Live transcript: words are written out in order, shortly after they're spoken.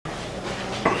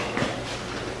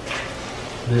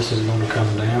This is going to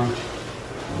come down.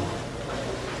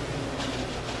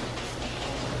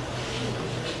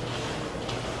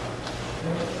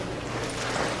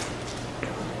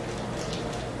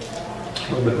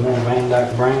 A little bit more Van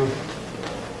Dyke brown.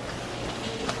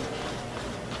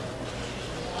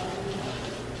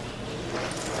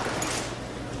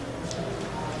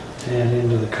 And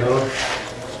into the color.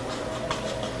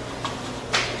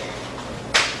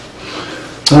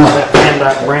 That Van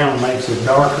Dyke brown makes it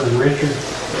darker and richer.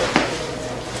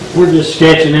 We're just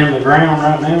sketching in the ground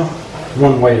right now.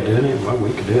 One way of doing it. Well,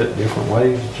 we could do it different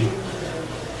ways if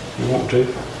you want to.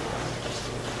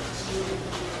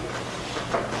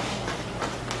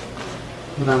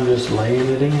 But I'm just laying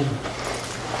it in.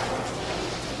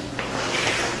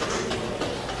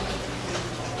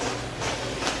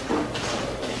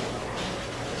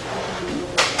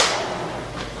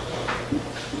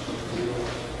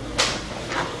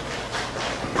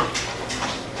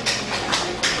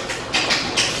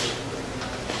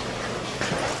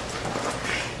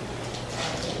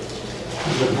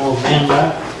 A bit more Van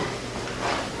Dyke.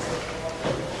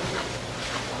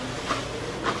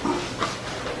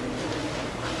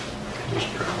 Just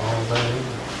draw all that in.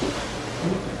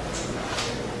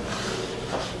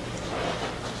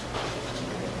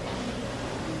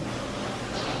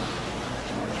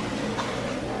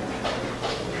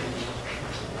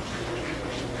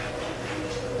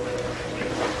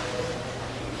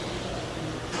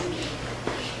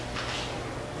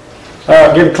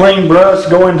 Get a clean brush,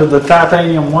 go into the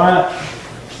titanium white.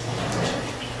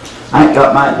 I ain't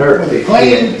got my dirt. With a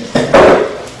clean,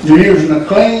 you're using a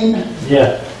clean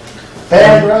Yeah,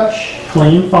 pad brush,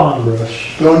 clean fine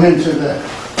brush. going into the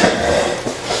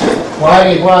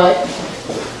whitey white.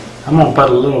 I'm going to put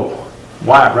a little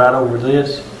white right over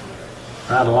this,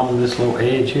 right along this little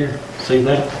edge here. See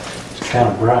that? Just kind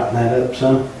of brighten that up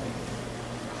some.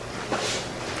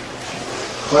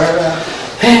 Clear it out.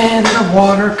 And the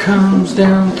water comes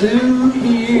down through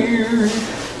here.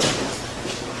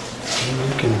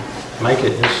 And you can make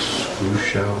it just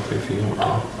swoosh off if you want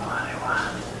to.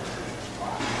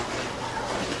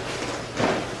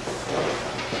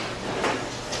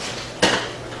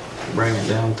 Bring it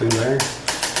down through there.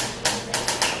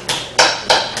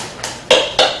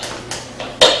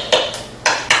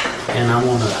 And I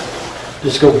want to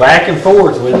just go back and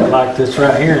forth with it like this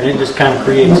right here, and it just kind of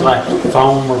creates like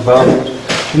foam or bubbles.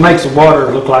 It makes the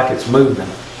water look like it's moving.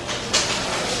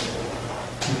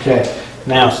 Okay,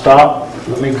 now stop.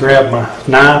 Let me grab my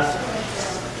knife.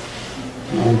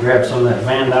 I'm going to grab some of that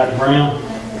Van Dyke brown.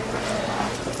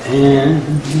 And a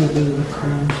little bit of the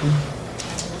crimson.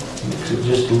 Mix it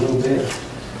just a little bit.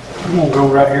 I'm going to go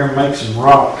right here and make some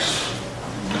rocks.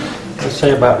 Let's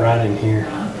say about right in here.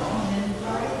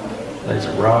 There's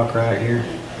a rock right here.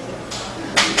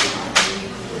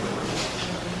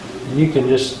 And you can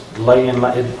just lay in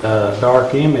like a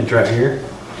dark image right here.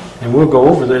 And we'll go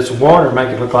over this water, make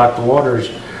it look like the water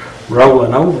is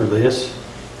rolling over this.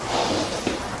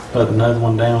 Put another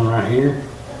one down right here.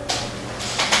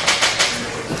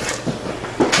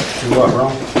 See what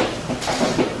wrong?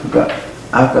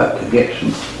 I've got to get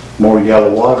some more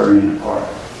yellow water in it.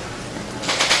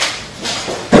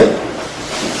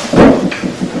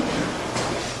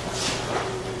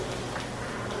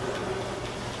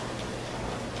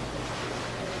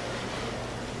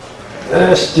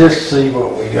 Let's just see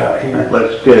what we got here. That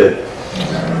looks good.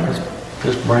 Let's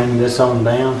just bring this on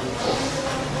down.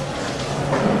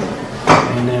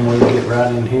 And then we'll get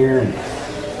right in here and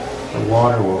the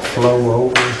water will flow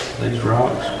over these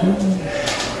rocks.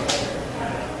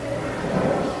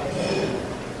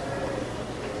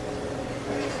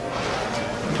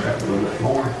 Grab a little bit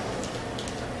more.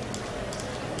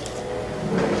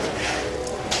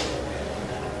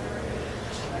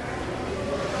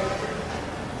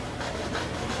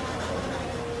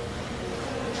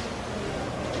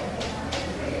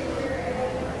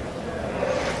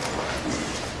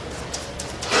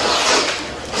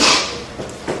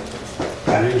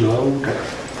 Load.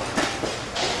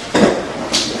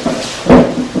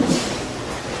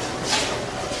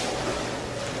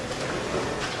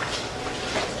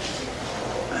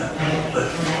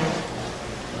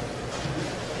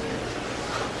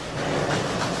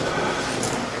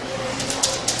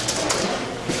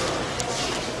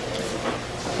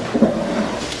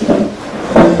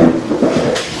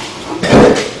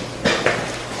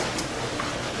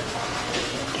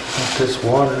 Put this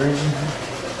water in here.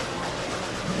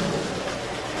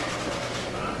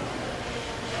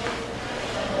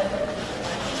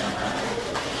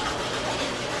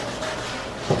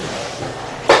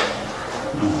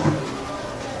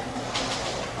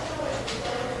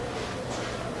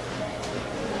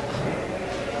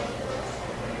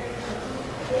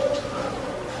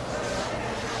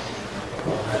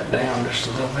 down just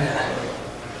a little bit.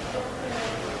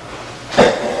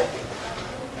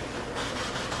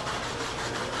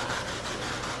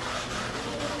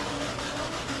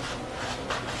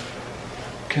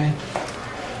 Okay.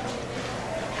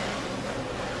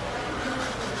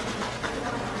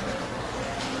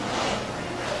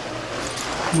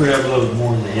 We have a little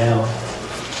more in the yellow, a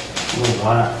little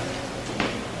white.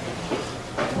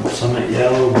 Some of that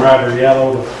yellow, brighter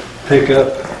yellow to pick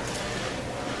up.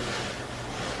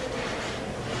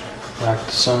 Like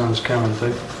the sun's coming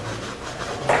through.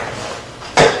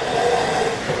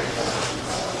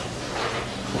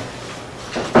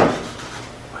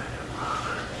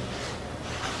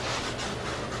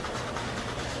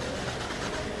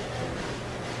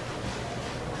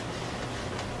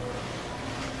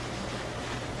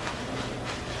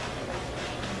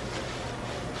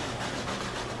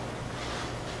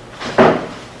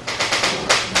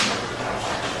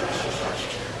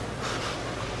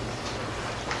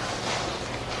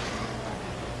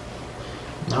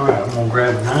 Alright, I'm gonna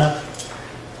grab a knife.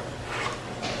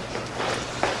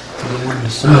 Go into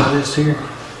some of this here.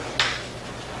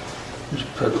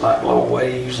 Just put like little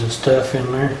waves and stuff in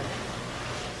there.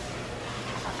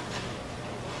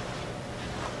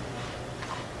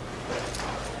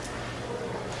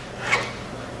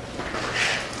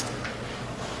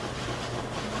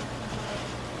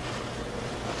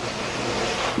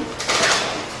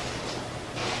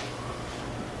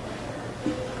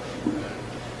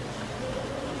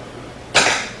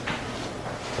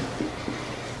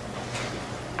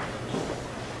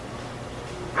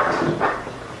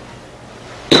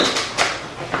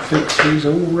 Fix these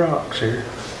old rocks here.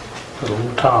 Put a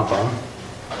little top on.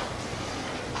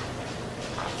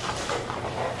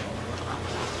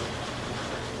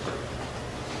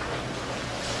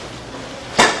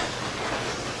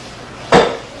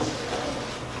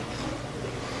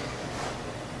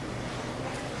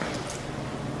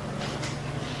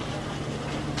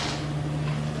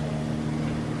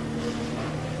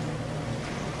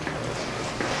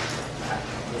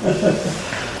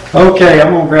 Okay,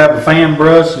 I'm gonna grab a fan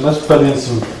brush and let's put in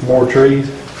some more trees.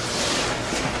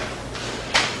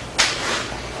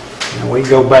 And we can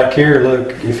go back here,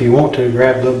 look, if you want to,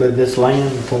 grab a little bit of this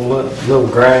land, pull up a little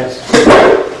grass. Do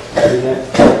that.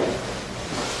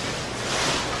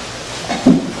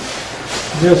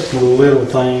 Just little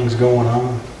things going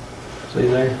on. See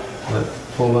there? Look,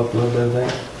 pull up a little bit of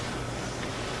that.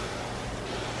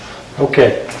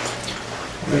 Okay,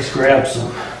 let's grab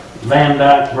some Van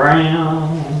Dyke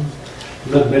brown, a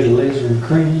little bit of lizard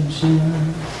crimson.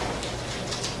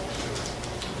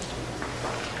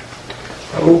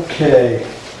 Okay,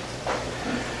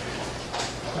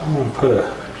 I'm going to put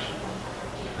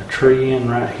a tree in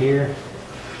right here.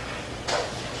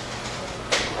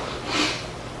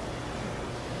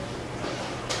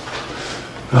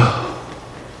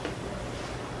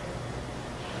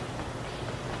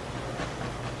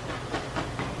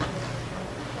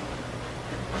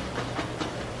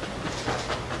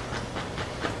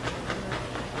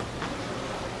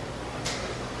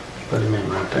 Put them in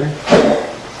right there.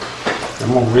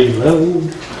 I'm going to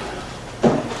reload.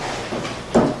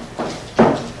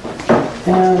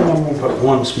 And I'm going to put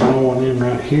one small one in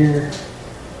right here.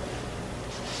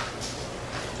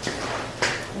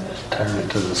 Just turn it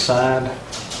to the side.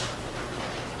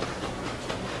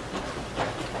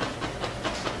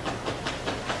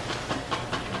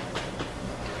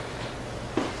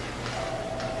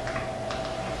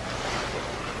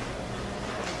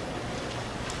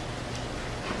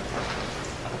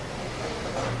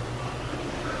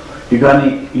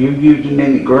 You using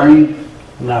any green?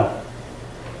 No.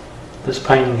 This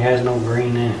painting has no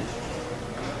green in it.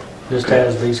 Just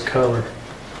has these colors.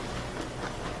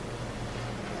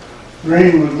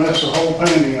 Green would mess the whole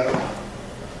painting up.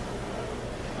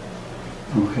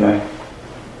 Okay.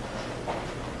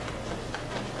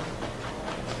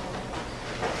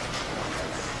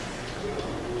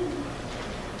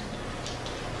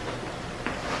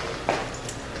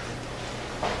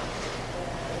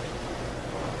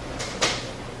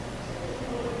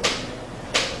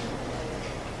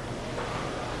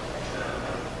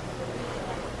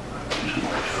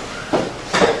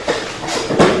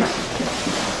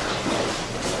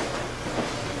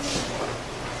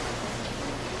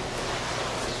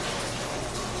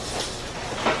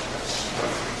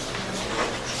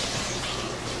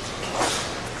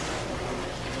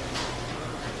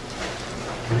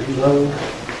 Reload.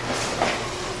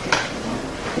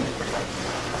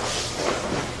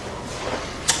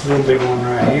 Real big one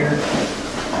right here.